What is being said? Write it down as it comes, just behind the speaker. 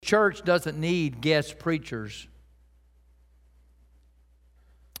church doesn't need guest preachers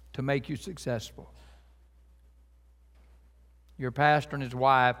to make you successful. Your pastor and his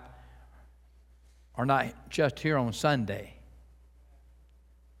wife are not just here on Sunday.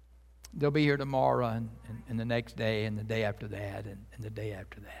 They'll be here tomorrow and the next day and the day after that and the day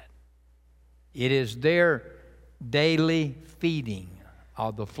after that. It is their daily feeding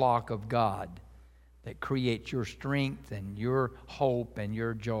of the flock of God that creates your strength and your hope and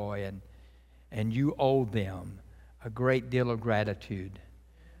your joy. And you owe them a great deal of gratitude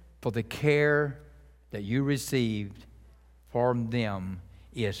for the care that you received from them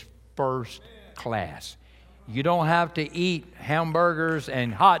is first class. You don't have to eat hamburgers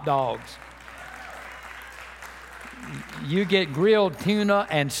and hot dogs. You get grilled tuna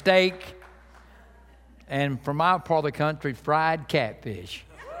and steak, and from my part of the country, fried catfish.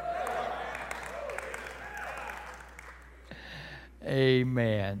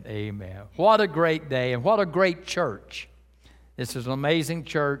 Amen, amen. What a great day and what a great church. This is an amazing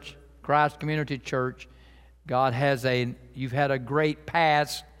church, Christ Community Church. You've had a great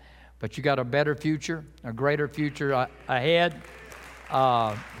past, but you got a better future, a greater future ahead.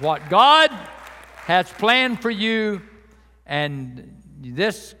 What God has planned for you, and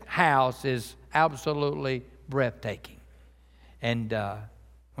this house is absolutely breathtaking. And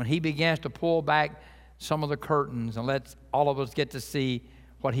when He begins to pull back some of the curtains and lets all of us get to see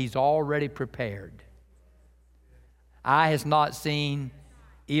what He's already prepared. Eye has not seen,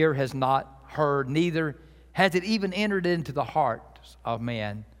 ear has not heard, neither has it even entered into the hearts of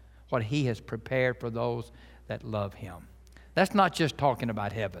man what He has prepared for those that love Him. That's not just talking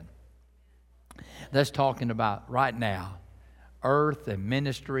about heaven. That's talking about right now, earth and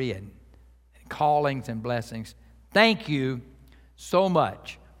ministry and callings and blessings. Thank you so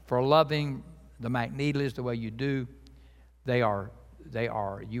much for loving the McNeelys the way you do. You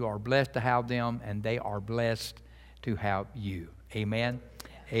are blessed to have them, and they are blessed to have you. Amen.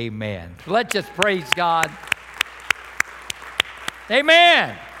 Amen. So let's just praise God.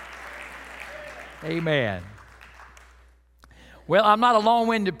 Amen. Amen. Well, I'm not a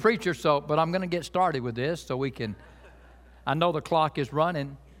long-winded preacher, but I'm going to get started with this so we can. I know the clock is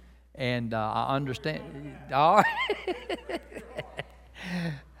running, and I understand. All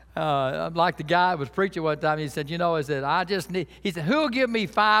right. Like the guy was preaching one time, he said, he said, who'll give me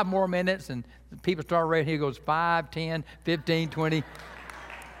 5 more minutes? And people start raising, he goes, 5, 10, 15, 20.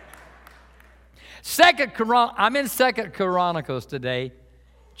 I'm in 2 Chronicles today,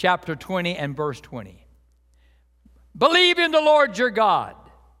 chapter 20 and verse 20. Believe in the Lord your God,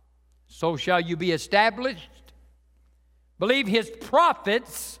 so shall you be established. Believe His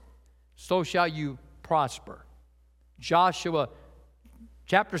prophets, so shall you prosper. Joshua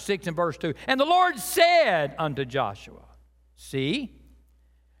chapter 6 and verse 2. And the Lord said unto Joshua, see,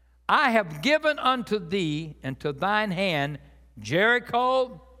 I have given unto thee into thine hand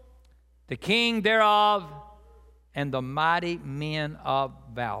Jericho, the king thereof, and the mighty men of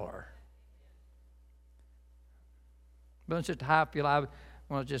valor. But just how I feel, I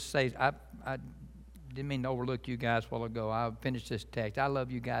want to just say, I didn't mean to overlook you guys a while ago. I'll finish this text. I love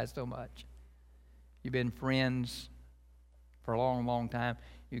you guys so much. You've been friends for a long, long time.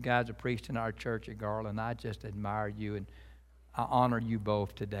 You guys are priests in our church at Garland. I just admire you, and I honor you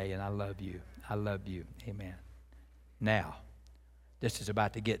both today, and I love you. I love you. Amen. Now, this is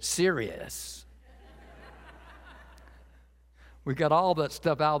about to get serious. We got all that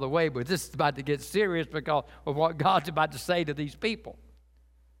stuff out of the way, but this is about to get serious because of what God's about to say to these people.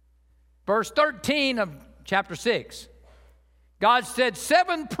 Verse 13 of chapter 6. God said,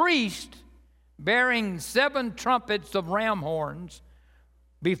 7 priests bearing 7 trumpets of ram horns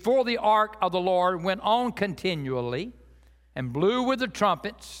before the ark of the Lord went on continually and blew with the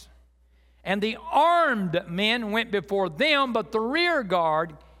trumpets. And the armed men went before them, but the rear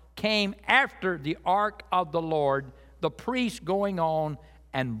guard came after the ark of the Lord, the priests going on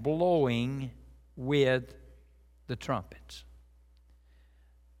and blowing with the trumpets.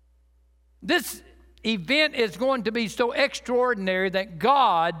 This event is going to be so extraordinary that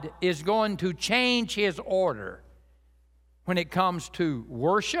God is going to change His order when it comes to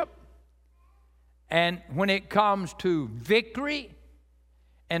worship and when it comes to victory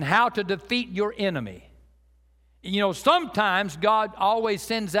and how to defeat your enemy. You know, sometimes God always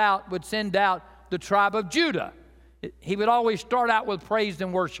would send out the tribe of Judah. He would always start out with praise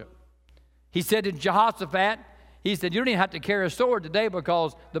and worship. He said to Jehoshaphat, he said, you don't even have to carry a sword today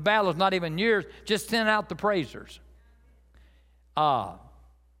because the battle is not even yours. Just send out the praisers.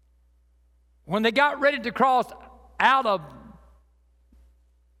 When they got ready to cross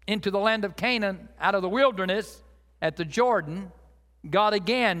into the land of Canaan, out of the wilderness at the Jordan, God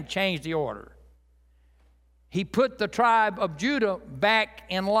again changed the order. He put the tribe of Judah back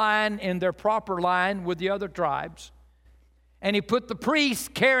in line, in their proper line with the other tribes. And he put the priests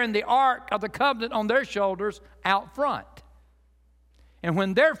carrying the Ark of the Covenant on their shoulders out front. And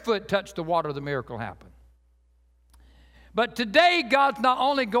when their foot touched the water, the miracle happened. But today, God's not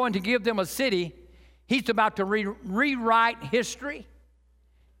only going to give them a city, He's about to rewrite history.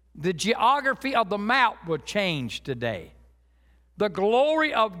 The geography of the map will change today. The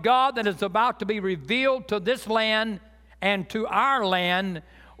glory of God that is about to be revealed to this land and to our land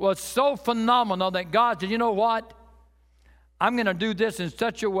was so phenomenal that God said, you know what? I'm going to do this in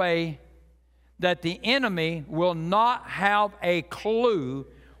such a way that the enemy will not have a clue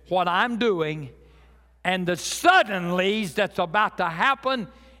what I'm doing, and the suddenlies that's about to happen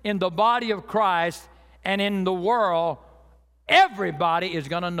in the body of Christ and in the world, everybody is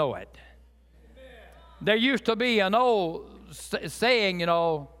going to know it. There used to be an old saying, you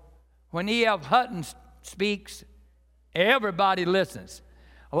know, when E.F. Hutton speaks, everybody listens.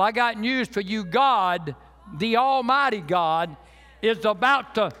 Well, I got news for you. God, the Almighty God, is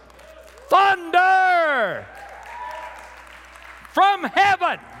about to thunder from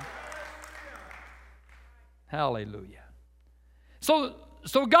heaven. Hallelujah. So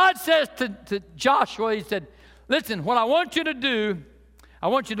God says to Joshua, He said, listen, what I want you to do, I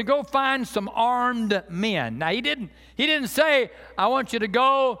want you to go find some armed men. Now, he didn't say, I want you to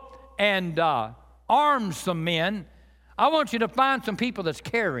go and arm some men. I want you to find some people that's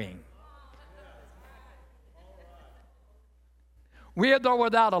carrying. With or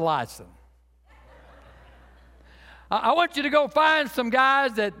without a license. I want you to go find some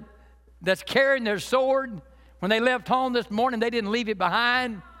guys that's carrying their sword. When they left home this morning, they didn't leave it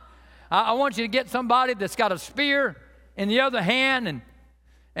behind. I want you to get somebody that's got a spear in the other hand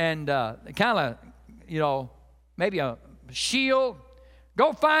and kind of, you know, maybe a shield.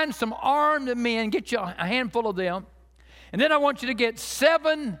 Go find some armed men, get you a handful of them. And then I want you to get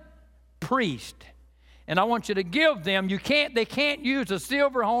 7 priests. And I want you to give them, they can't use a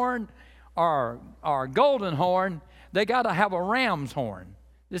silver horn or a golden horn. They got to have a ram's horn.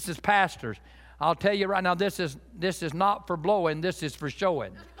 This is pastors. I'll tell you right now, this is not for blowing, this is for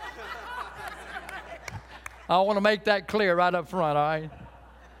showing. I want to make that clear right up front, all right?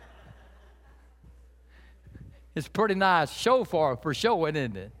 It's pretty nice shofar for showing,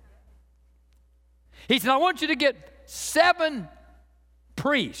 isn't it? He said, I want you to get 7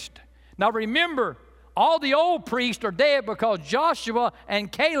 priests. Now remember, all the old priests are dead because Joshua and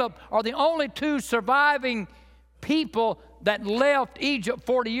Caleb are the only 2 surviving people that left Egypt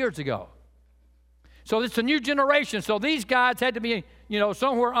 40 years ago. So it's a new generation. So these guys had to be, you know,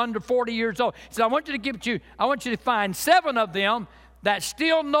 somewhere under 40 years old. So I want you to find 7 of them that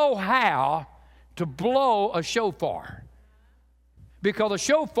still know how to blow a shofar. Because a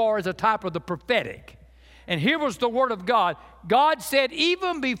shofar is a type of the prophetic. And here was the word of God. God said,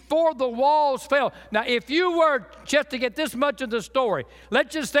 even before the walls fell. Now, if you were just to get this much of the story,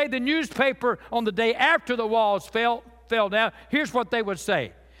 let's just say the newspaper on the day after the walls fell down, here's what they would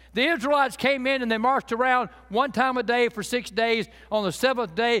say. The Israelites came in and they marched around one time a day for 6 days. On the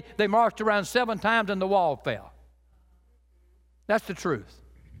 7th day, they marched around 7 times and the wall fell. That's the truth.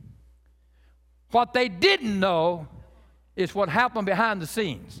 What they didn't know is what happened behind the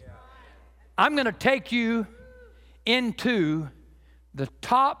scenes. I'm going to take you into the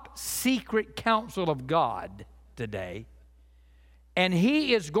top secret counsel of God today, and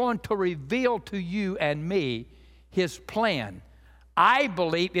He is going to reveal to you and me His plan. I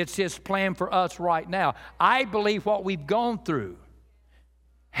believe it's His plan for us right now. I believe what we've gone through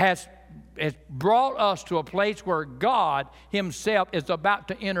has brought us to a place where God Himself is about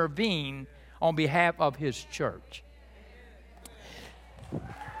to intervene on behalf of His church.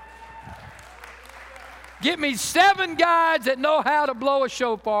 Get me 7 guys that know how to blow a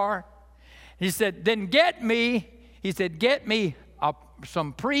shofar. He said, then get me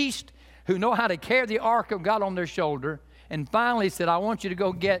some priests who know how to carry the ark of God on their shoulder. And finally he said, I want you to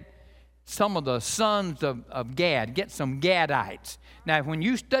go get some of the sons of Gad. Get some Gadites. Now, when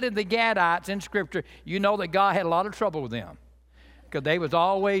you study the Gadites in Scripture, you know that God had a lot of trouble with them. Because they was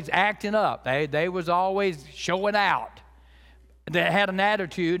always acting up. They was always showing out. They had an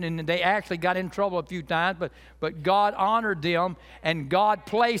attitude, and they actually got in trouble a few times, but God honored them, and God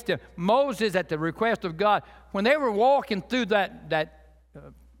placed them. Moses, at the request of God, when they were walking through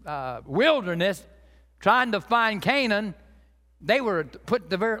that wilderness, trying to find Canaan, they were put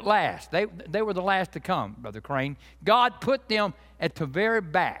the very last. They were the last to come, Brother Crane. God put them at the very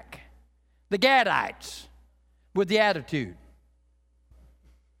back. The Gadites, with the attitude.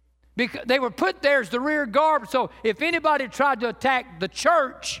 Because they were put there as the rear guard. So if anybody tried to attack the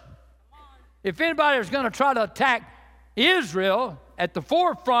church, if anybody was going to try to attack Israel at the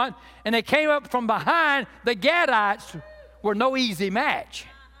forefront, and they came up from behind, the Gadites were no easy match.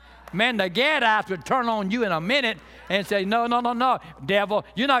 Man, the Gadites would turn on you in a minute and say, no, no, no, no, devil,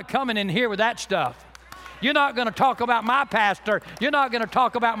 you're not coming in here with that stuff. You're not going to talk about my pastor. You're not going to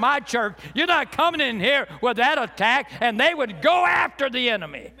talk about my church. You're not coming in here with that attack. And they would go after the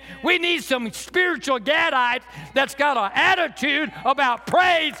enemy. We need some spiritual Gadites that's got an attitude about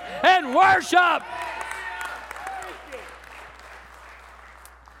praise and worship.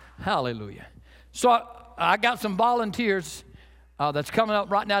 Hallelujah. So I got some volunteers that's coming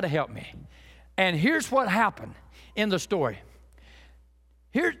up right now to help me. And here's what happened in the story.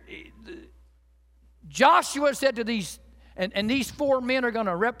 Joshua said to these, and these 4 men are going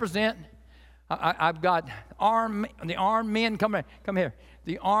to represent, I've got the armed men, come here.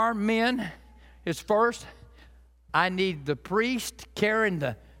 The armed men is first. I need the priest carrying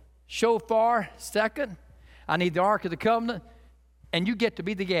the shofar second. I need the Ark of the Covenant. And you get to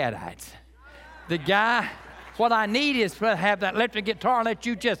be the Gadites. The guy, what I need is to have that electric guitar and let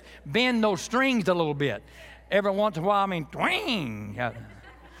you just bend those strings a little bit. Every once in a while, twang.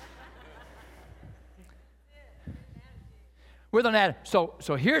 With an attitude.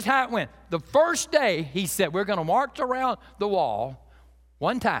 So here's how it went. The first day, he said, we're going to march around the wall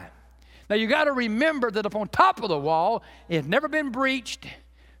one time. Now, you got to remember that up on top of the wall, it had never been breached.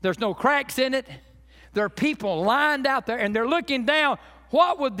 There's no cracks in it. There are people lined out there, and they're looking down.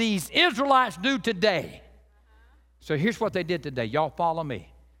 What would these Israelites do today? So here's what they did today. Y'all follow me.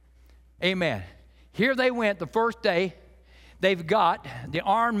 Amen. Here they went the first day. They've got the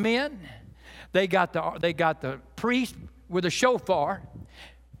armed men. They got the priest with a shofar,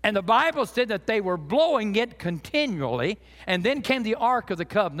 and the Bible said that they were blowing it continually, and then came the Ark of the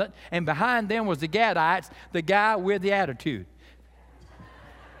Covenant, and behind them was the Gadites, the guy with the attitude.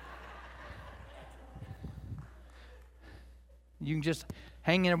 You can just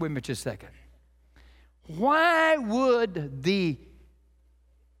hang in with me just a second. Why would the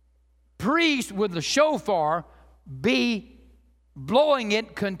priest with the shofar be blowing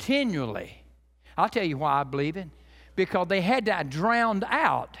it continually? I'll tell you why I believe it. Because they had to drown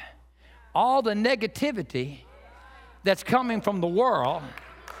out all the negativity that's coming from the world.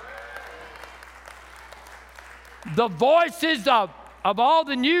 The voices of all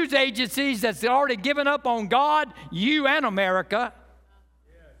the news agencies that's already given up on God, you and America.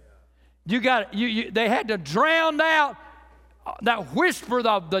 They had to drown out that whisper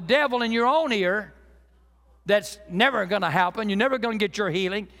of the devil in your own ear. That's never going to happen. You're never going to get your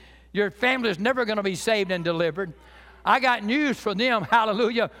healing. Your family is never going to be saved and delivered. I got news for them.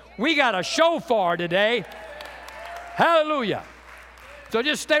 Hallelujah. We got a shofar today. Hallelujah. So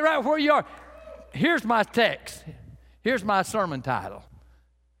just stay right where you are. Here's my text. Here's my sermon title.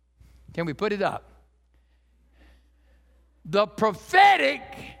 Can we put it up? The prophetic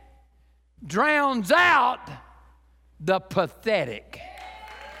drowns out the pathetic.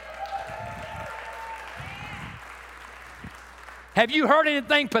 Have you heard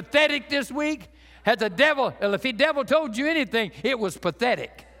anything pathetic this week? Has the devil, if the devil told you anything, it was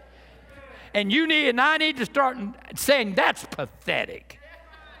pathetic. And I need to start saying, that's pathetic.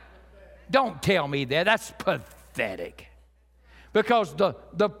 Don't tell me that. That's pathetic. Because the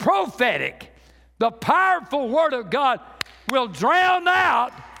prophetic, the powerful word of God will drown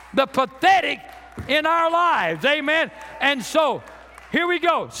out the pathetic in our lives. Amen. And so, here we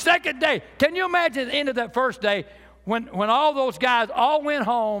go. Second day. Can you imagine the end of that first day when all those guys all went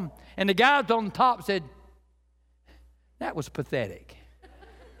home and the guys on the top said, that was pathetic. Is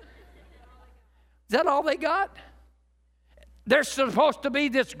that all they got? They're supposed to be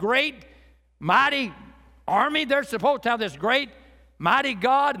this great, mighty army. They're supposed to have this great, mighty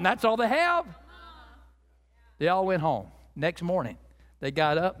God, and that's all they have. They all went home. Next morning, they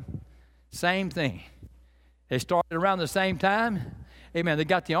got up, same thing. They started around the same time. Amen. They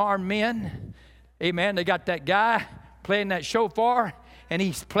got the armed men. Amen. They got that guy playing that shofar, and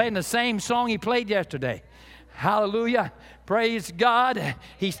he's playing the same song he played yesterday. Hallelujah. Praise God.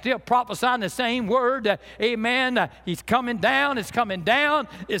 He's still prophesying the same word. Amen. He's coming down. It's coming down.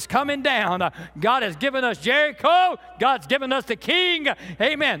 It's coming down. God has given us Jericho. God's given us the king.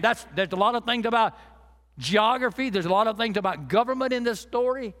 Amen. There's a lot of things about geography. There's a lot of things about government in this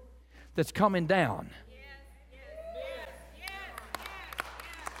story that's coming down.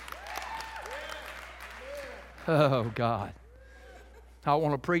 Oh, God. I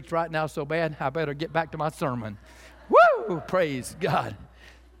want to preach right now so bad, I better get back to my sermon. Woo! Praise God.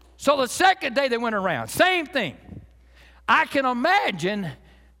 So the second day they went around, same thing. I can imagine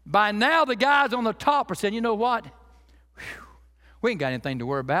By now, the guys on the top are saying, you know what? Whew, we ain't got anything to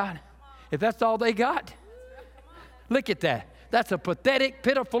worry about. If that's all they got, look at that. That's a pathetic,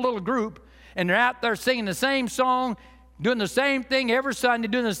 pitiful little group, and they're out there singing the same song, doing the same thing every Sunday,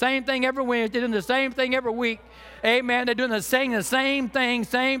 doing the same thing every Wednesday, doing the same thing every week. Amen. They're doing the same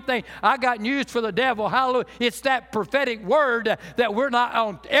thing. I got news for the devil. Hallelujah. It's that prophetic word that we're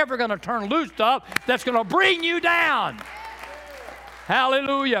not ever going to turn loose of that's going to bring you down.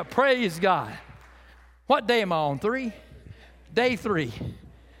 Hallelujah. Praise God. What day am I on? 3? Day 3.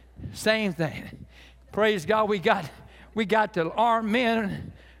 Same thing. Praise God. We got the armed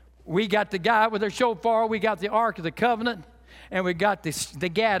men. We got the guy with the shofar. We got the Ark of the Covenant. And we got the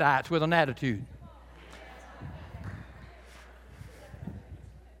Gadites with an attitude.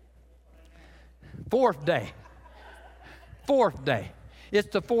 Fourth day. It's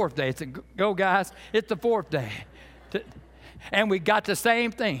the 4th day. Go, guys. It's the 4th day. And we got the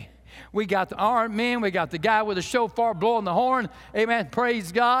same thing. We got the armed men. We got the guy with the shofar blowing the horn. Amen.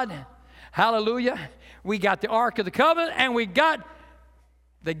 Praise God. Hallelujah. We got the Ark of the Covenant. And we got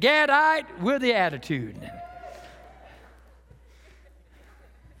the Gadite with the attitude.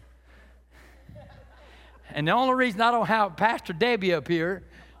 And the only reason I don't have Pastor Debbie up here,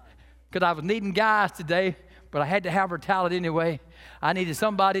 because I was needing guys today, but I had to have her talent anyway. I needed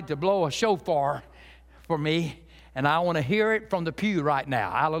somebody to blow a shofar for me, and I want to hear it from the pew right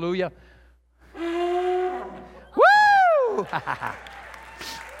now. Hallelujah. Woo!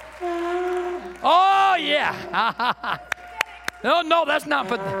 Oh, yeah. No, that's not.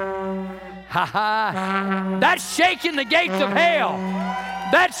 That's shaking the gates of hell.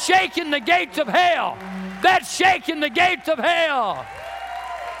 That's shaking the gates of hell. That's shaking the gates of hell.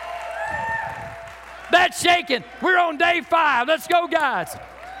 That's shaking. We're on day 5. Let's go, guys.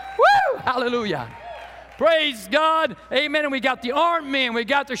 Woo! Hallelujah. Praise God. Amen. And we got the armed men. We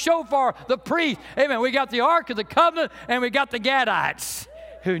got the shofar, the priest. Amen. We got the Ark of the Covenant, and we got the Gadites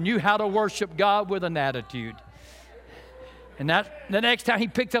who knew how to worship God with an attitude. And that the next time he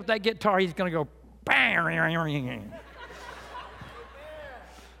picks up that guitar, he's going to go, bang.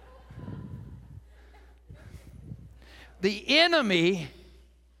 The enemy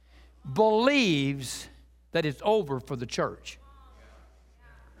believes that it's over for the church.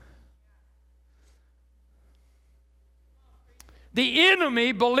 The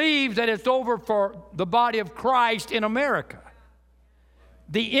enemy believes that it's over for the body of Christ in America.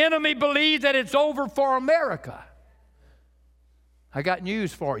 The enemy believes that it's over for America. I got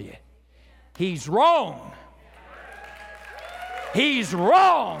news for you. He's wrong. He's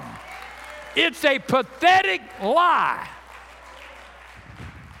wrong. It's a pathetic lie.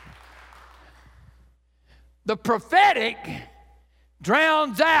 The prophetic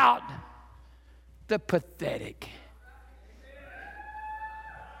drowns out the pathetic.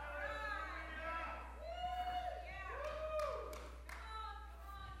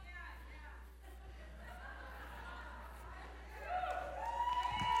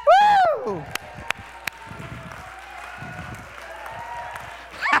 Woo! Woo!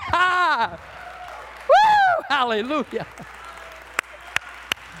 Hallelujah.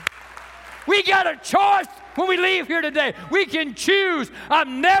 We got a choice when we leave here today. We can choose.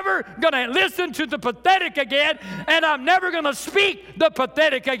 I'm never going to listen to the pathetic again, and I'm never going to speak the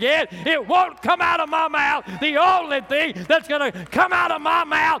pathetic again. It won't come out of my mouth. The only thing that's going to come out of my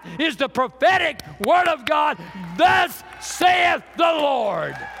mouth is the prophetic word of God. Thus saith the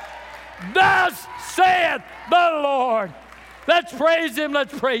Lord. Thus saith the Lord. Let's praise Him.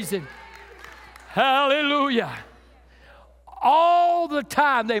 Let's praise Him. Hallelujah. All the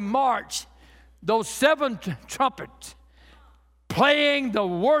time they march those 7 trumpets, playing the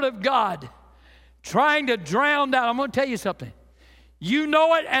Word of God, trying to drown out. I'm going to tell you something. You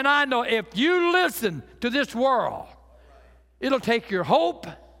know it, and I know it. If you listen to this world, it'll take your hope.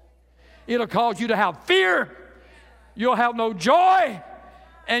 It'll cause you to have fear. You'll have no joy,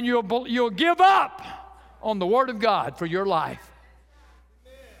 and you'll give up on the Word of God for your life.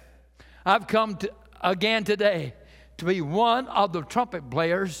 I've come again today to be one of the trumpet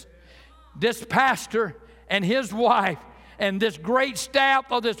players. This pastor and his wife and this great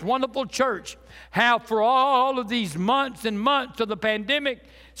staff of this wonderful church have for all of these months and months of the pandemic,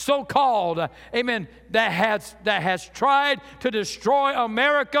 so-called, amen, that has tried to destroy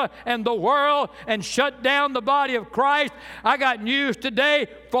America and the world and shut down the body of Christ. I got news today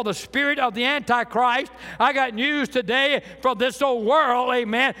for the spirit of the Antichrist. I got news today for this old world,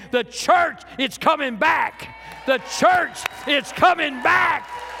 amen. The church is coming back. The church is coming back.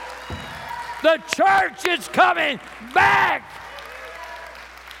 The church is coming back.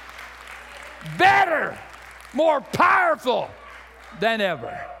 Better, more powerful, than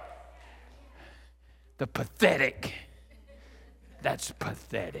ever. The pathetic. That's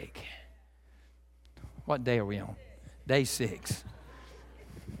pathetic. What day are we on? Day 6.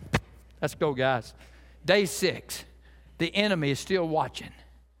 Let's go, guys. Day 6. The enemy is still watching.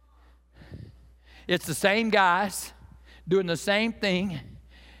 It's the same guys doing the same thing.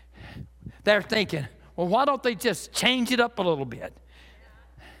 They're thinking, well, why don't they just change it up a little bit?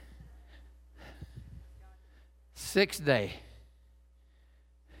 6th day.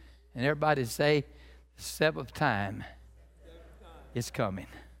 And everybody say, 7th time is coming.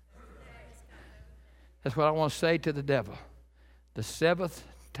 That's what I want to say to the devil. The 7th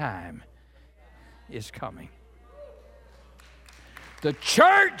time is coming. The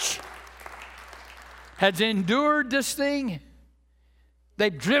church has endured this thing.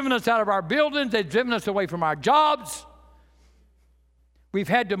 They've driven us out of our buildings. They've driven us away from our jobs. We've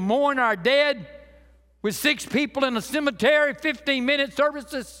had to mourn our dead with 6 people in a cemetery, 15-minute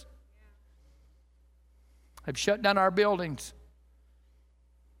services. They've shut down our buildings.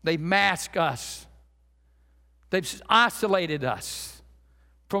 They've masked us. They've isolated us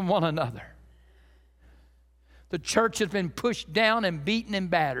from one another. The church has been pushed down and beaten and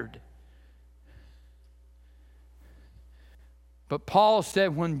battered. But Paul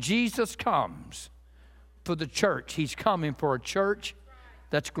said when Jesus comes for the church, he's coming for a church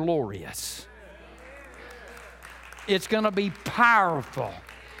that's glorious. It's going to be powerful.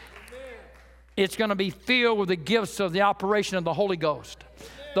 It's going to be filled with the gifts of the operation of the Holy Ghost.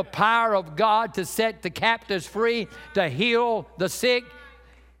 The power of God to set the captives free, to heal the sick,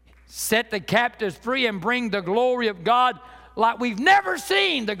 set the captives free and bring the glory of God like we've never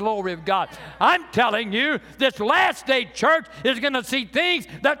seen the glory of God. I'm telling you, this last day church is going to see things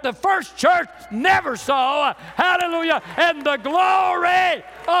that the first church never saw. Hallelujah. And the glory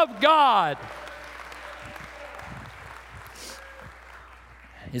of God.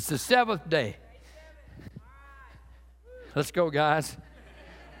 It's the 7th day. Let's go, guys.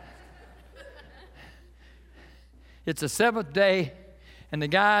 It's the 7th day, and the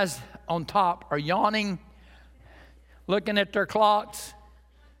guys on top are yawning, looking at their clocks,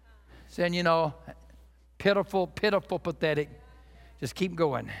 saying, you know, pitiful, pitiful, pathetic. Just keep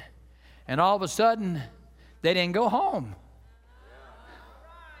going. And all of a sudden, they didn't go home.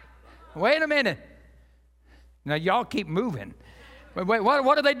 Wait a minute. Now, y'all keep moving. Wait,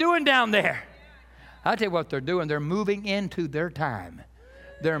 what are they doing down there? I'll tell you what they're doing. They're moving into their time.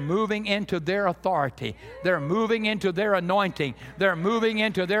 They're moving into their authority. They're moving into their anointing. They're moving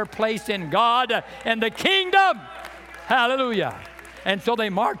into their place in God and the kingdom. Hallelujah. And so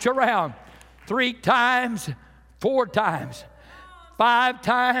they march around 3 times, 4 times, 5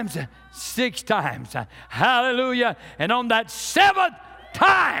 times, 6 times. Hallelujah. And on that 7th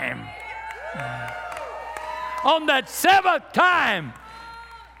time,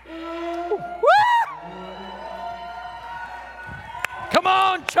 woo! Come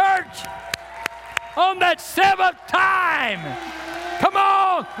on, church. On that 7th time. Come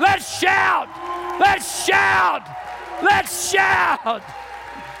on, let's shout. Let's shout. Let's shout.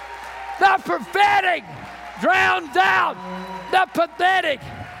 The prophetic drowns out the pathetic.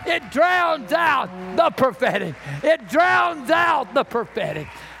 It drowns out the prophetic. It drowns out the prophetic.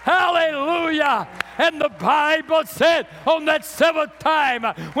 Hallelujah. And the Bible said on that 7th time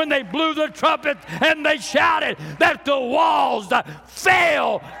when they blew the trumpet and they shouted that the walls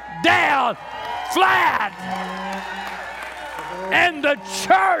fell down flat. And the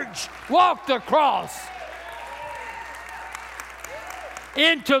church walked across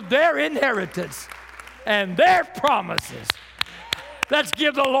into their inheritance and their promises. Let's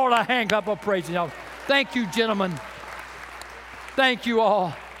give the Lord a hand clap of praise. Y'all. Thank you, gentlemen. Thank you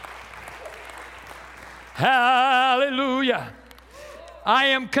all. Hallelujah. I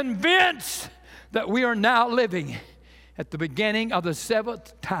am convinced that we are now living at the beginning of the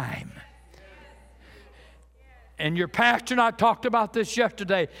 7th time. And your pastor and I talked about this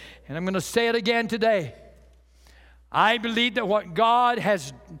yesterday, and I'm going to say it again today. I believe that what God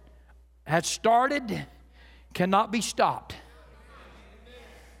has started cannot be stopped.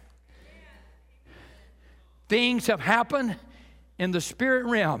 Things have happened in the spirit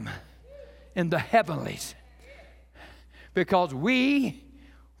realm, in the heavenlies, because we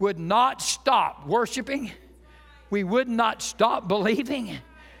would not stop worshiping. We would not stop believing.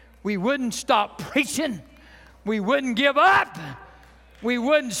 We wouldn't stop preaching. We wouldn't give up. We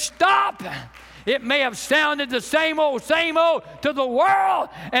wouldn't stop It may have sounded the same old to the world,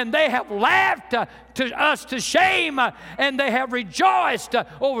 and they have laughed to us to shame, and they have rejoiced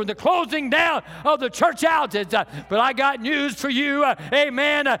over the closing down of the church houses. But I got news for you.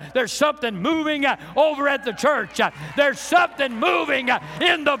 Amen. There's something moving over at the church. There's something moving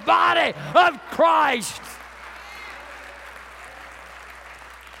in the body of Christ.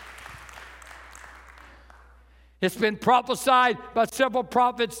 It's been prophesied by several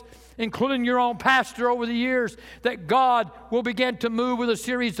prophets, including your own pastor over the years, that God will begin to move with a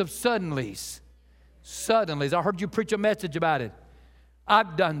series of suddenlies. Suddenlies. I heard you preach a message about it.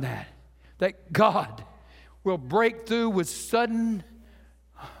 I've done that. That God will break through with sudden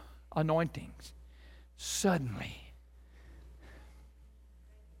anointings. Suddenly.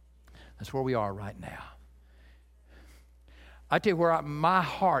 That's where we are right now. I tell you where my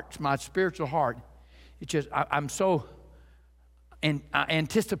heart, my spiritual heart, it's just, I'm so, and I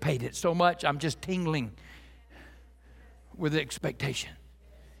anticipate it so much, I'm just tingling with expectation.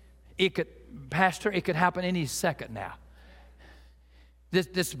 Pastor, it could happen any second now.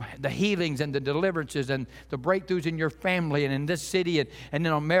 The healings and the deliverances and the breakthroughs in your family and in this city and in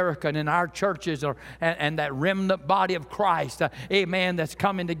America and in our churches and that remnant body of Christ, amen, that's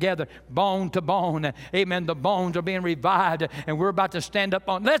coming together bone to bone. Amen, the bones are being revived and we're about to stand up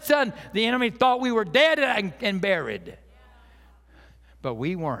on. Listen, the enemy thought we were dead and buried. But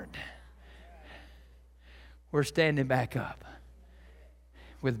we weren't. We're standing back up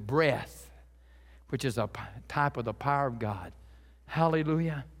with breath, which is a type of the power of God.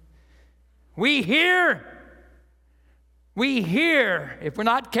 Hallelujah. We hear, if we're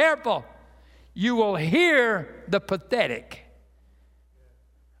not careful, you will hear the pathetic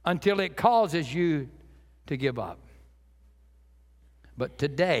until it causes you to give up. But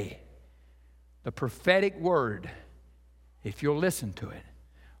today, the prophetic word, if you'll listen to it,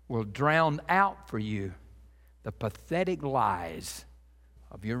 will drown out for you the pathetic lies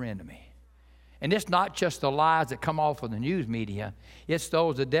of your enemy. And it's not just the lies that come off of the news media. It's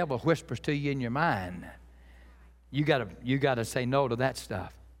those the devil whispers to you in your mind. You gotta say no to that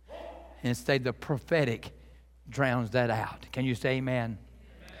stuff. Instead, the prophetic drowns that out. Can you say amen?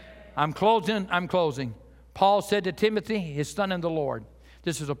 I'm closing. Paul said to Timothy, his son in the Lord.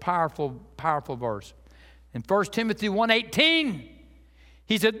 This is a powerful, powerful verse. In 1 Timothy 1:18,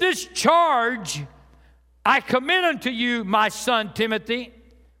 he said, "This charge I commend unto you, my son Timothy,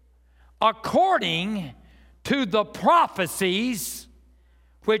 according to the prophecies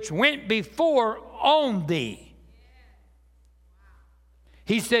which went before on thee."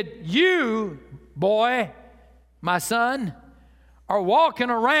 He said, you, boy, my son, are walking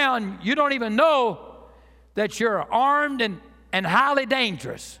around, you don't even know that you're armed and highly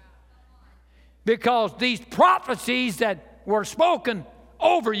dangerous. Because these prophecies that were spoken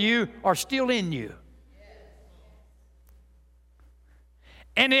over you are still in you.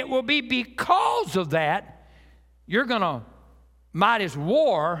 And it will be because of that, you're going to might as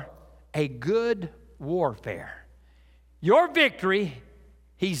war a good warfare. Your victory,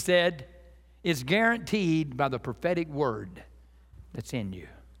 he said, is guaranteed by the prophetic word that's in you.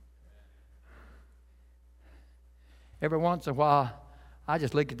 Every once in a while, I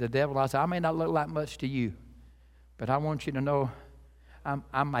just look at the devil and I say, I may not look like much to you, but I want you to know I'm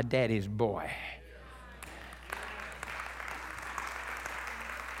my daddy's boy.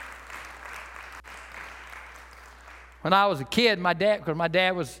 When I was a kid, because my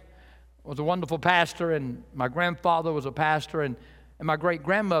dad was a wonderful pastor, and my grandfather was a pastor, and my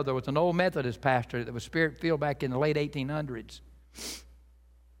great-grandmother was an old Methodist pastor that was Spirit-filled back in the late 1800s.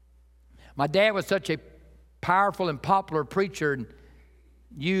 My dad was such a powerful and popular preacher and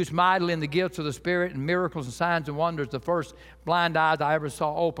used mightily in the gifts of the Spirit and miracles and signs and wonders. The first blind eyes I ever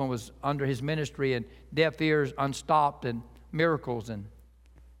saw open was under his ministry, and deaf ears unstopped and miracles.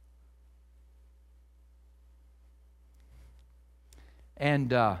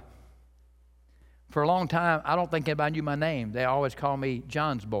 And for a long time, I don't think anybody knew my name. They always called me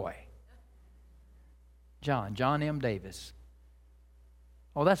John's boy. John M. Davis.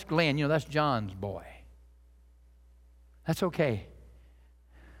 Oh, that's Glenn. That's John's boy. That's okay.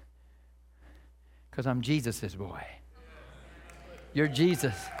 Because I'm Jesus' boy. You're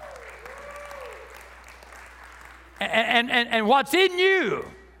Jesus. And what's in you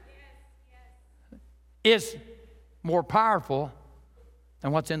is more powerful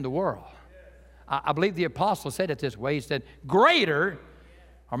than what's in the world. I believe the apostle said it this way. He said, greater,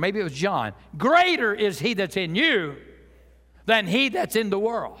 or maybe it was John, greater is he that's in you than he that's in the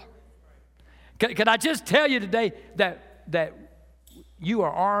world. Can I just tell you today that you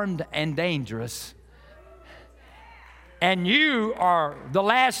are armed and dangerous And you are the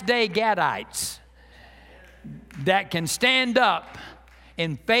last day Gadites that can stand up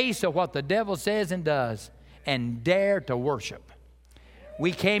in face of what the devil says and does and dare to worship.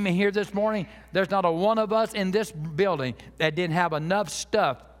 We came in here this morning. There's not a one of us in this building that didn't have enough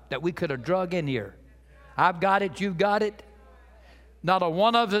stuff that we could have drug in here. I've got it. You've got it. Not a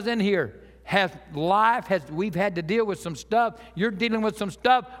one of us in here we've had to deal with some stuff. You're dealing with some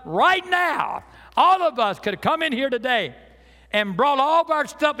stuff right now. All of us could have come in here today and brought all of our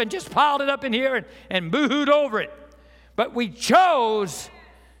stuff and just piled it up in here and boo-hooed over it. But we chose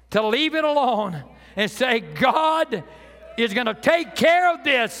to leave it alone and say, God is going to take care of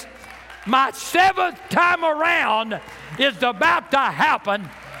this. My 7th time around is about to happen,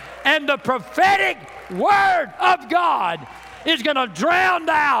 and the prophetic word of God is going to drown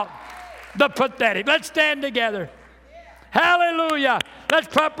out the pathetic. Let's stand together. Hallelujah. Let's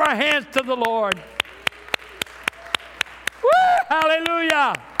clap our hands to the Lord. Woo!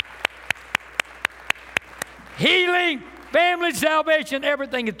 Hallelujah. Healing, family salvation,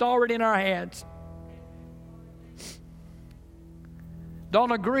 everything is already in our hands.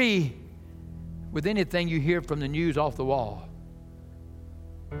 Don't agree with anything you hear from the news off the wall.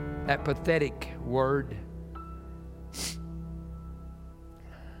 That pathetic word.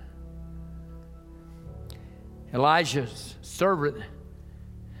 Elijah's servant,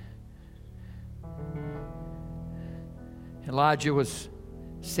 Elijah was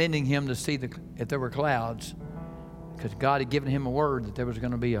sending him to see if there were clouds, because God had given him a word that there was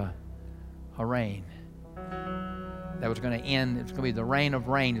going to be a rain that was going to end. It's going to be the rain of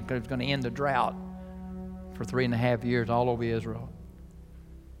rain. It was going to end the drought for 3.5 years all over Israel.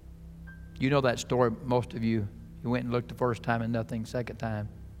 You know that story, most of you. You went and looked the first time and nothing second time.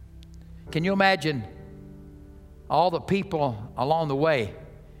 Can you imagine all the people along the way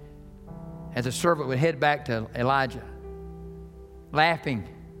as the servant would head back to Elijah, laughing?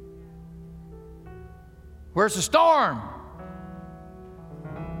 Where's the storm?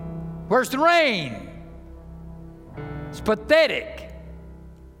 Where's the rain? It's pathetic.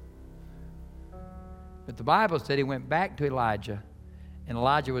 But the Bible said he went back to Elijah, and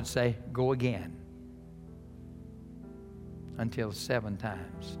Elijah would say, go again, until 7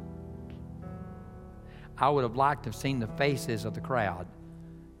 times. I would have liked to have seen the faces of the crowd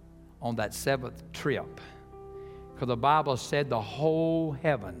on that 7th trip, because the Bible said the whole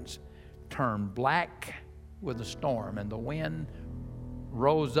heavens turned black with a storm, and the wind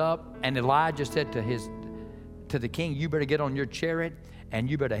rose up, and Elijah said to the king, you better get on your chariot and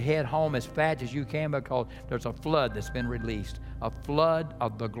you better head home as fast as you can, because there's a flood that's been released, a flood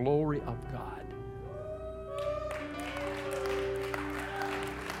of the glory of God.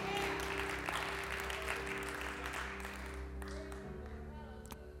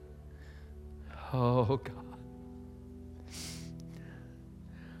 Oh, God.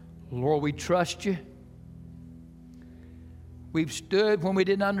 Lord, we trust you. We've stood when we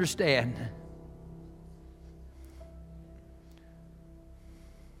didn't understand.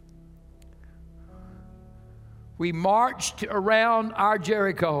 We marched around our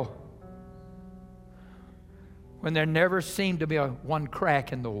Jericho when there never seemed to be one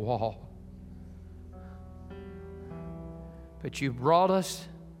crack in the wall. But you brought us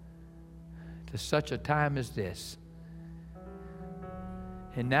to such a time as this.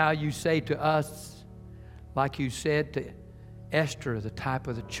 And now you say to us, like you said to Esther, the type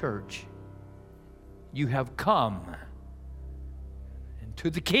of the church, you have come into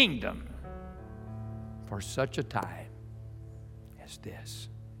the kingdom for such a time as this.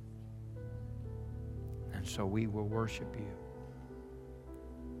 And so we will worship you.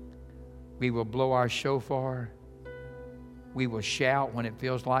 We will blow our shofar. We will shout when it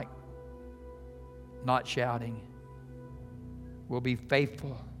feels like not shouting. We'll be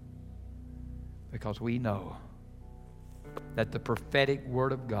faithful because we know that the prophetic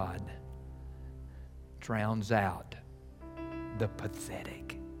word of God drowns out the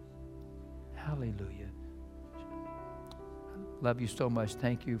pathetic. Hallelujah. Love you so much.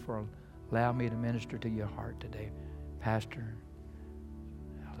 Thank you for allowing me to minister to your heart today, Pastor.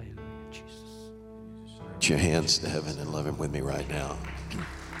 Hallelujah, Jesus. Put your hands to heaven and love him with me right now.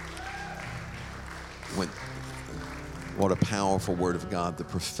 What a powerful word of God. The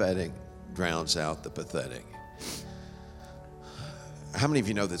prophetic drowns out the pathetic. How many of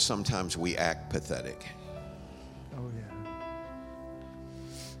you know that sometimes we act pathetic? Oh, yeah.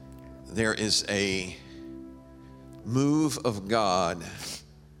 There is a move of God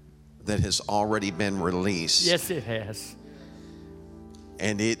that has already been released. Yes, it has.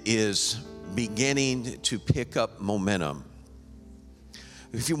 And it is beginning to pick up momentum.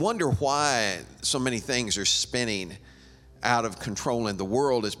 If you wonder why so many things are spinning out of control in the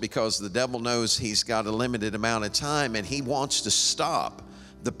world is because the devil knows he's got a limited amount of time and he wants to stop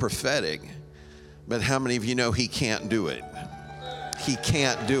the prophetic. But how many of you know he can't do it? He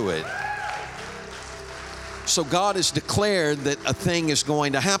can't do it. So God has declared that a thing is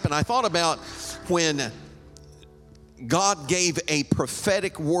going to happen. I thought about when God gave a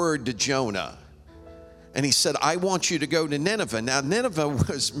prophetic word to Jonah. And he said, I want you to go to Nineveh. Now, Nineveh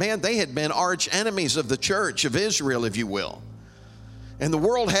was, man, they had been arch enemies of the church of Israel, if you will. And the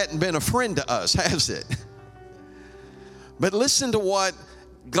world hadn't been a friend to us, has it? But listen to what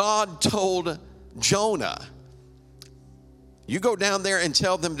God told Jonah. You go down there and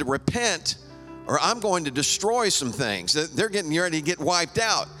tell them to repent, or I'm going to destroy some things. They're getting ready to get wiped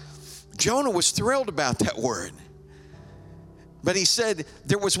out. Jonah was thrilled about that word. But he said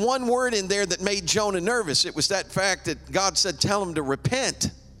there was one word in there that made Jonah nervous. It was that fact that God said, tell him to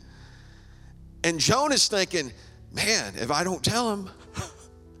repent. And Jonah's thinking, man, if I don't tell them,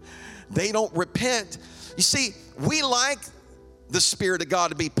 they don't repent. You see, we like the Spirit of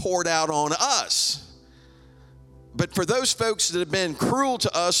God to be poured out on us. But for those folks that have been cruel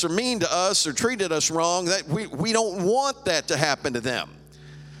to us or mean to us or treated us wrong, that we don't want that to happen to them.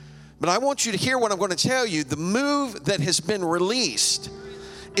 But I want you to hear what I'm going to tell you. The move that has been released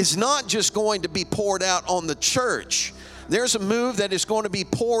is not just going to be poured out on the church. There's a move that is going to be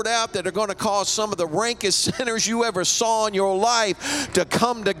poured out that are going to cause some of the rankest sinners you ever saw in your life to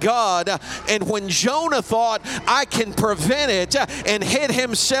come to God. And when Jonah thought, I can prevent it, and hid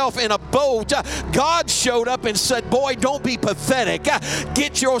himself in a boat, God showed up and said, boy, don't be pathetic.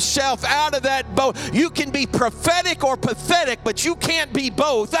 Get yourself out of that boat. You can be prophetic or pathetic, but you can't be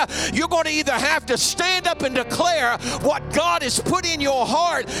both. You're going to either have to stand up and declare what God has put in your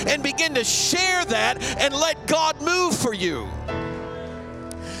heart and begin to share that and let God move for you.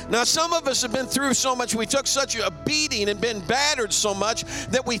 Now, some of us have been through so much, we took such a beating and been battered so much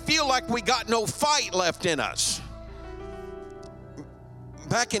that we feel like we got no fight left in us.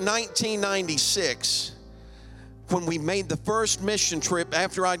 Back in 1996, when we made the first mission trip,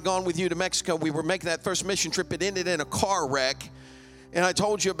 after I'd gone with you to Mexico, we were making that first mission trip. It ended in a car wreck. And I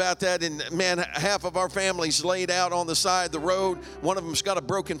told you about that, and man, half of our family's laid out on the side of the road. One of them's got a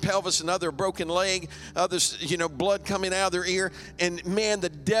broken pelvis, another a broken leg, others, blood coming out of their ear. And man, the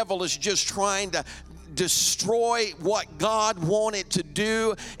devil is just trying to destroy what God wanted to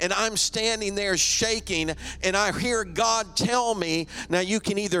do. And I'm standing there shaking, and I hear God tell me, now you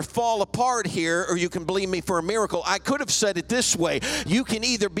can either fall apart here or you can believe me for a miracle. I could have said it this way: you can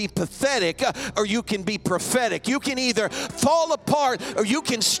either be pathetic or you can be prophetic. You can either fall apart or you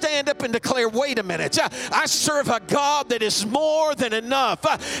can stand up and declare, wait a minute, I serve a God that is more than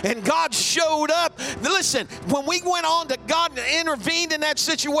enough. And God showed up. Listen, when we went on to God and intervened in that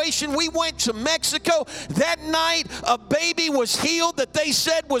situation, we went to Mexico. That night, a baby was healed that they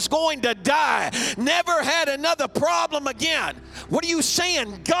said was going to die. Never had another problem again. What are you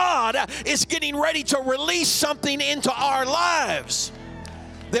saying? God is getting ready to release something into our lives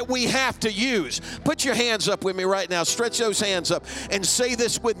that we have to use. Put your hands up with me right now. Stretch those hands up and say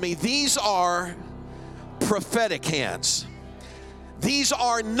this with me. These are prophetic hands. These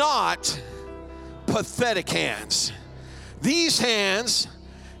are not pathetic hands. These hands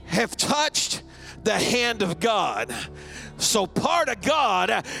have touched the hand of God. So part of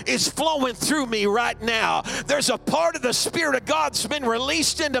God is flowing through me right now. There's a part of the Spirit of God's been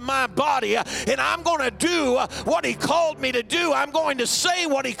released into my body, and I'm going to do what He called me to do. I'm going to say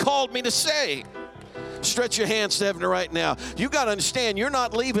what He called me to say. Stretch your hands to heaven right now. You got to understand, you're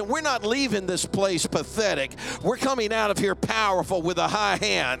not leaving. We're not leaving this place pathetic. We're coming out of here powerful with a high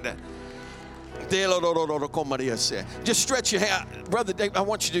hand. Just stretch your hand. Brother Dave, I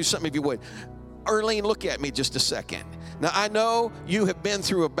want you to do something if you would. Erlene, look at me just a second. Now, I know you have been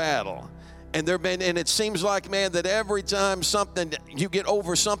through a battle, and it seems like, man, that every time you get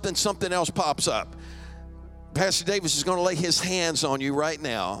over something, something else pops up. Pastor Davis is going to lay his hands on you right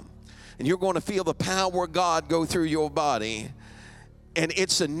now, and you're going to feel the power of God go through your body, and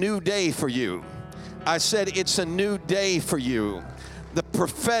it's a new day for you. I said it's a new day for you. The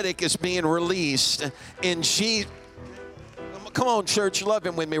prophetic is being released in Jesus. Come on, church, love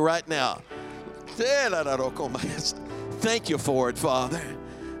Him with me right now. Thank you for it, Father.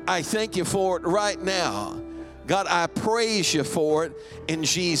 I thank you for it right now. God, I praise you for it in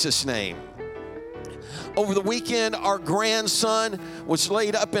Jesus' name. Over the weekend, our grandson was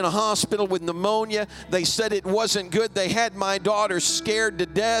laid up in a hospital with pneumonia. They said it wasn't good. They had my daughter scared to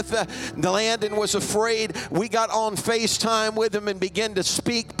death. Landon was afraid. We got on FaceTime with him and began to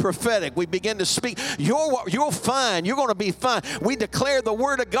speak prophetic. We began to speak, you're fine. You're going to be fine. We declare the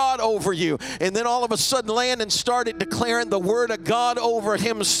word of God over you. And then all of a sudden, Landon started declaring the word of God over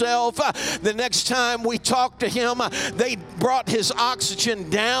himself. The next time we talked to him, they brought his oxygen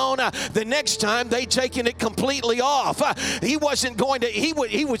down. The next time, they taken it completely off. He wasn't going to, he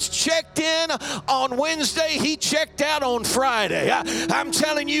was checked in on Wednesday. He checked out on Friday. I'm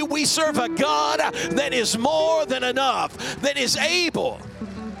telling you, we serve a God that is more than enough, that is able.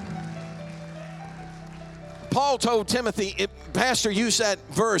 Paul told Timothy, Pastor used that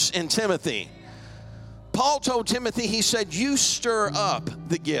verse in Timothy. Paul told Timothy, he said, you stir up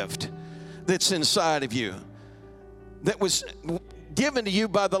the gift that's inside of you, that was given to you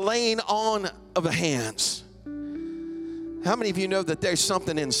by the laying on of the hands. How many of you know that there's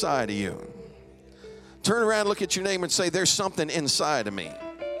something inside of you? Turn around, look at your neighbor and say, there's something inside of me.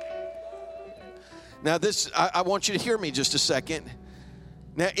 Now I want you to hear me just a second.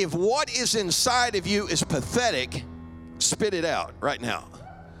 Now, if what is inside of you is pathetic, spit it out right now.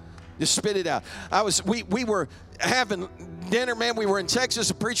 Just spit it out. We were having dinner, man. We were in Texas,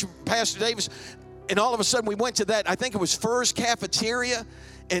 a preacher, Pastor Davis, and all of a sudden we went to that, I think it was Furr's Cafeteria,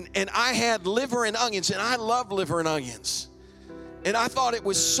 and I had liver and onions, and I love liver and onions. And I thought it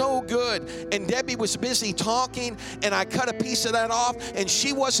was so good. And Debbie was busy talking, and I cut a piece of that off, and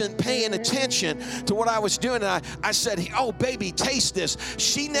she wasn't paying attention to what I was doing. And I said, oh, baby, taste this.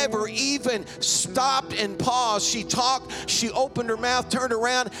 She never even stopped and paused. She talked, she opened her mouth, turned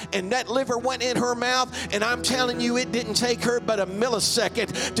around, and that liver went in her mouth. And I'm telling you, it didn't take her but a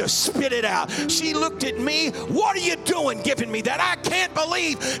millisecond to spit it out. She looked at me, what are you doing giving me that? I can't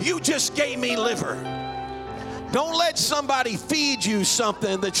believe you just gave me liver. Don't let somebody feed you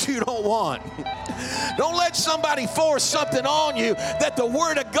something that you don't want. Don't let somebody force something on you that the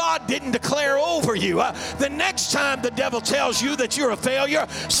Word of God didn't declare over you. The next time the devil tells you that you're a failure,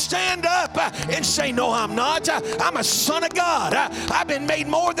 stand up and say, no, I'm not. I'm a son of God. I've been made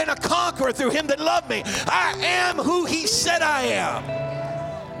more than a conqueror through Him that loved me. I am who He said I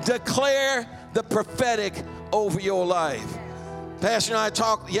am. Declare the prophetic over your life. Pastor and I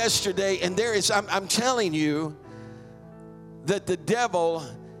talked yesterday, and I'm telling you that the devil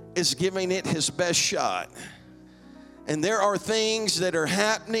is giving it his best shot. And there are things that are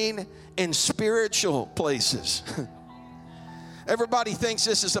happening in spiritual places. Everybody thinks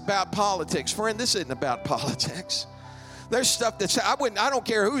this is about politics. Friend, this isn't about politics. There's stuff that's, I don't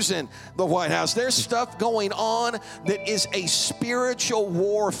care who's in the White House. There's stuff going on that is a spiritual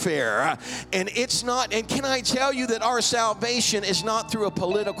warfare. And it's not, and can I tell you that our salvation is not through a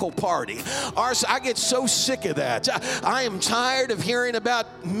political party? I get so sick of that. I am tired of hearing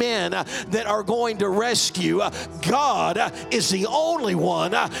about men that are going to rescue. God is the only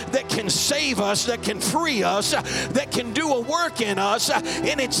one that can save us, that can free us, that can do a work in us.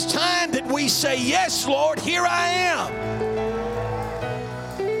 And it's time that we say, yes, Lord, here I am.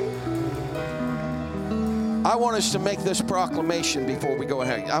 I want us to make this proclamation before we go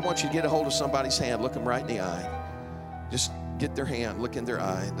ahead. I want you to get a hold of somebody's hand, look them right in the eye. Just get their hand, look in their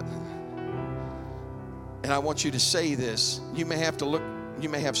eye. And I want you to say this. You may have to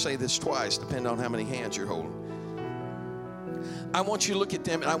say this twice, depending on how many hands you're holding. I want you to look at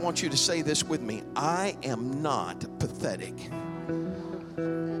them, and I want you to say this with me. I am not pathetic.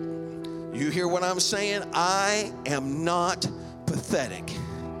 You hear what I'm saying? I am not pathetic.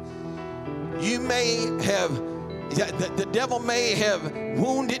 You may have, the devil may have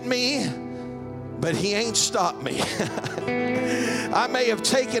wounded me, but he ain't stopped me. I may have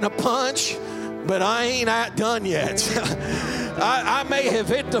taken a punch, but I ain't outdone yet. I may have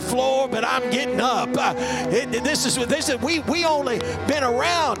hit the floor, but I'm getting up. We only been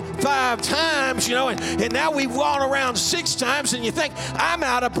around 5 times, and now we've gone around 6 times, and you think, I'm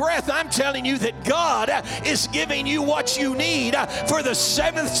out of breath. I'm telling you that God is giving you what you need for the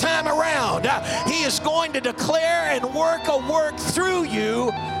 7th time around. He is going to declare and work a work through you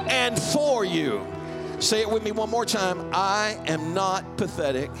and for you. Say it with me one more time. I am not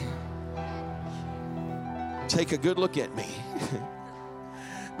pathetic. Take a good look at me.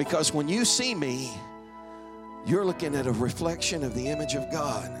 Because when you see me, you're looking at a reflection of the image of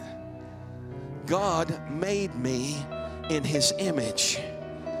God. God made me in His image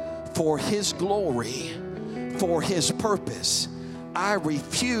for His glory, for His purpose. I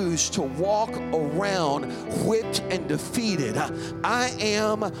refuse to walk around whipped and defeated. I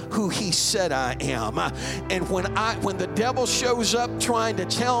am who he said I am. And when the devil shows up trying to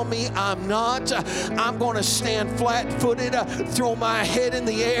tell me I'm not, I'm going to stand flat-footed, throw my head in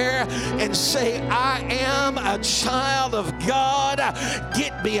the air and say, I am a child of God.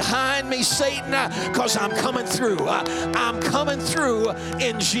 Get behind me, Satan, because I'm coming through. I'm coming through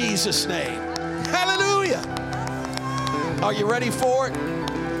in Jesus' name. Hallelujah. Are you ready for it?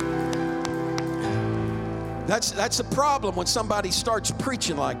 That's the problem when somebody starts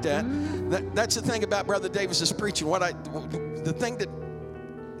preaching like that. That's the thing about Brother Davis's preaching. The thing that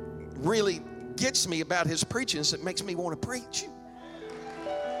really gets me about his preaching is it makes me want to preach.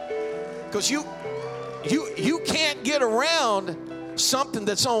 Because you can't get around something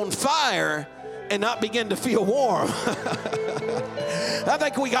that's on fire and not begin to feel warm. I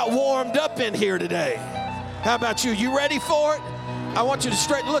think we got warmed up in here today. How about you? You ready for it? I want you to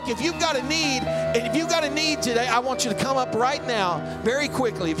straighten. Look, if you've got a need, and if you've got a need today, I want you to come up right now, very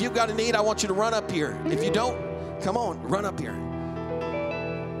quickly. If you've got a need, I want you to run up here. If you don't, come on, run up here.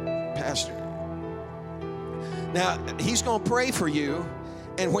 Pastor. Now, he's going to pray for you,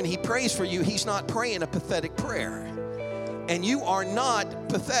 and when he prays for you, he's not praying a pathetic prayer. And you are not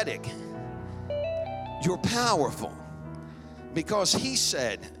pathetic. You're powerful because he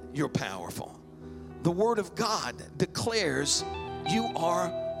said you're powerful. The Word of God declares you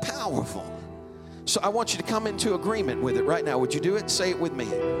are powerful. So I want you to come into agreement with it right now. Would you do it? Say it with me.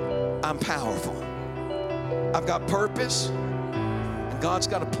 I'm powerful. I've got purpose, and God's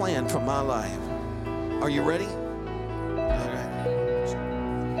got a plan for my life. Are you ready? All right.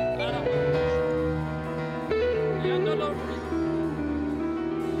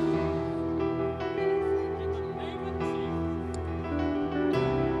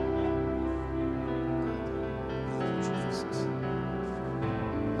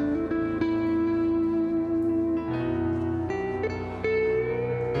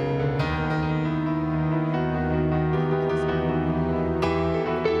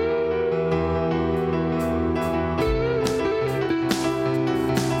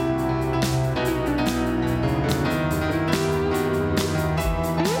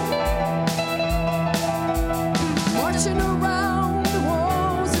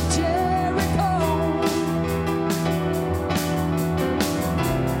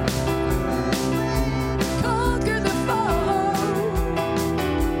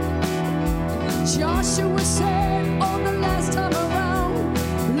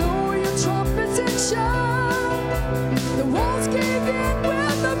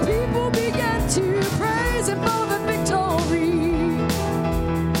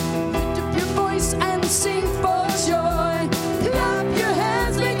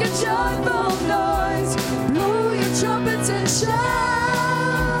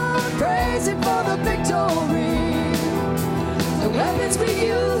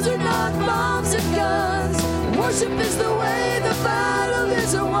 Worship is the way the battle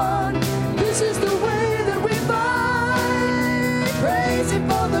is won. This is the way that we fight. Praise Him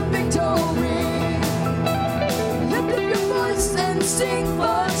for the victory. Lift up your voice and sing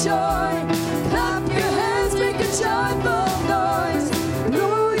for joy. Clap your hands, make a joyful noise.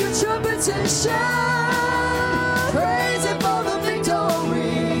 Blow your trumpets and shout. Praise Him for the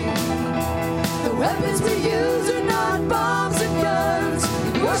victory. The weapons we use are not bombs and guns.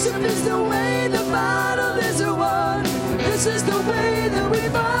 Worship is the way the battle is won. This is the way that we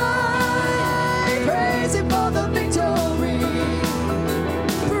fight. Praise Him for the victory.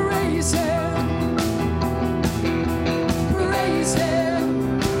 Praise Him. Praise Him.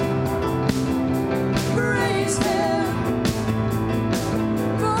 Praise Him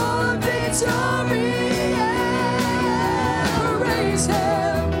for victory. Yeah. Praise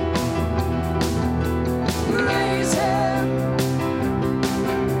Him. Praise Him.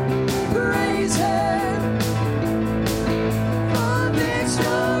 Praise Him for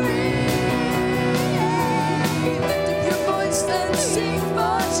victory. Lift up your voice and sing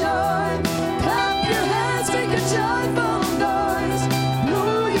for joy. Clap your hands, make a joyful noise.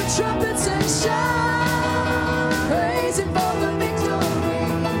 Blow your trumpets and shout. Praise Him for the victory.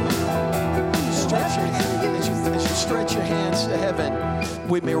 Stretch your hands, as you stretch your hands to heaven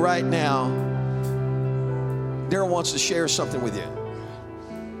with me right now. Daryl wants to share something with you.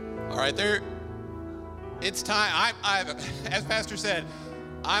 All right, it's time. As Pastor said,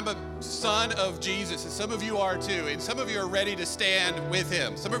 I'm a son of Jesus, and some of you are too. And some of you are ready to stand with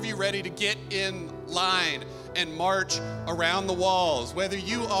Him. Some of you are ready to get in line and march around the walls. Whether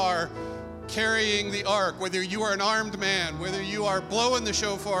you are carrying the ark, whether you are an armed man, whether you are blowing the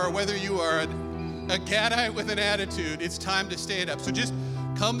shofar, whether you are a Gadite with an attitude, it's time to stand up. So just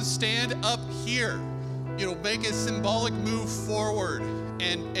come stand up here. Make a symbolic move forward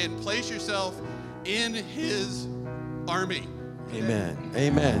and place yourself in his army. Amen.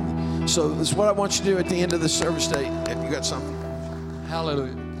 Amen. So this is what I want you to do at the end of the service today. Have you got something?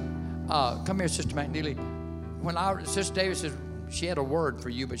 Hallelujah. Come here, Sister McNeely. Sister Davis says she had a word for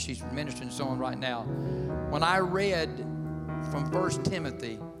you, but she's ministering to someone right now. When I read from 1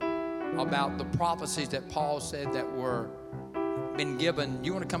 Timothy about the prophecies that Paul said that were been given,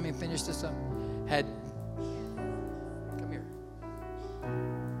 you want to come and finish this up? Come here.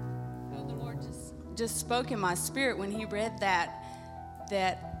 Well, the Lord just spoke in my spirit when he read that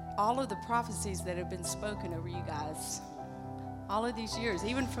all of the prophecies that have been spoken over you guys, all of these years,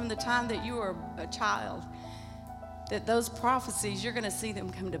 even from the time that you were a child, that those prophecies, you're going to see them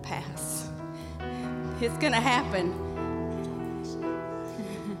come to pass. It's going to happen.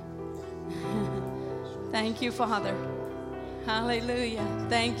 Thank you, Father. Hallelujah.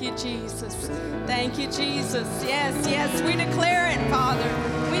 Thank you, Jesus. Thank you, Jesus. Yes, yes, we declare it, Father.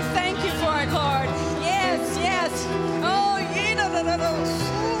 We thank you for it, Lord. Yes, yes. Oh,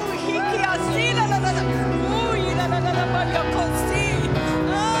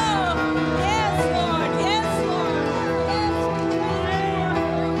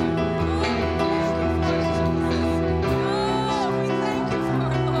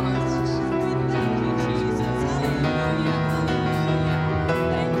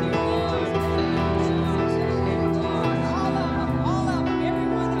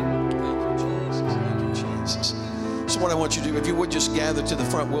 What I want you to do, if you would just gather to the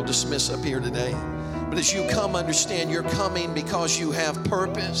front, we'll dismiss up here today. But as you come, understand you're coming because you have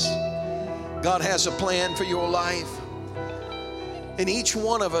purpose. God has a plan for your life. And each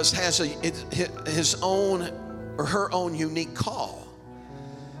one of us has his own or her own unique call.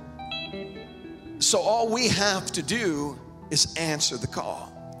 So all we have to do is answer the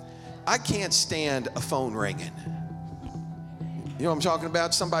call. I can't stand a phone ringing. You know what I'm talking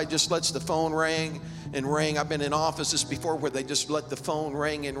about? Somebody just lets the phone ring and ring. I've been in offices before where they just let the phone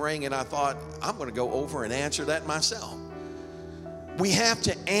ring, and I thought, I'm going to go over and answer that myself. We have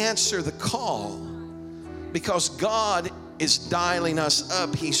to answer the call because God is dialing us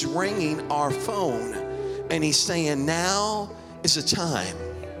up. He's ringing our phone, and he's saying, now is a time.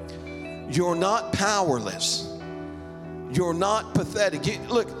 You're not powerless. You're not pathetic.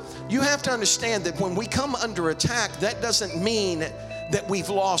 Look, you have to understand that when we come under attack, that doesn't mean that we've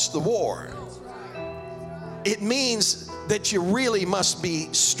lost the war. It means that you really must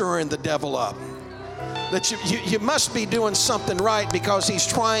be stirring the devil up. That you must be doing something right because he's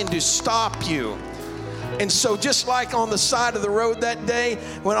trying to stop you. And so just like on the side of the road that day,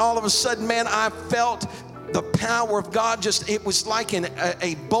 when all of a sudden, man, I felt the power of God, it was like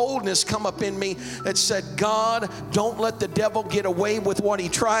a boldness come up in me that said, God, don't let the devil get away with what he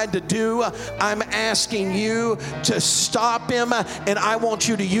tried to do. I'm asking you to stop him, and I want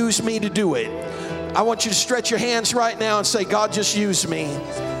you to use me to do it. I want you to stretch your hands right now and say, God, just use me.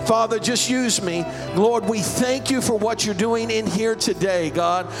 Father, just use me. Lord, we thank you for what you're doing in here today,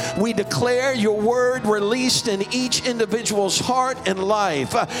 God. We declare your word released in each individual's heart and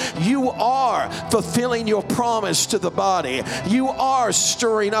life. You are fulfilling your promise to the body. You are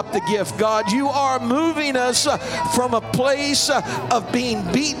stirring up the gift, God. You are moving us from a place of being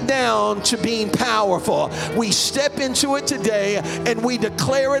beat down to being powerful. We step into it today and we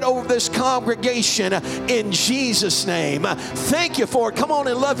declare it over this congregation in Jesus' name. Thank you for it. Come on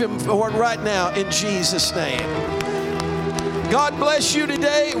and love him for it right now in Jesus' name. God bless you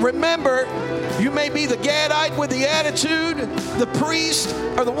today. Remember, you may be the Gadite with the attitude, the priest,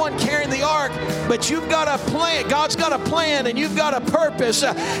 or the one carrying the ark, but you've got a plan. God's got a plan, and you've got a purpose,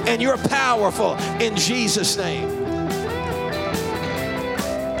 and you're powerful in Jesus' name.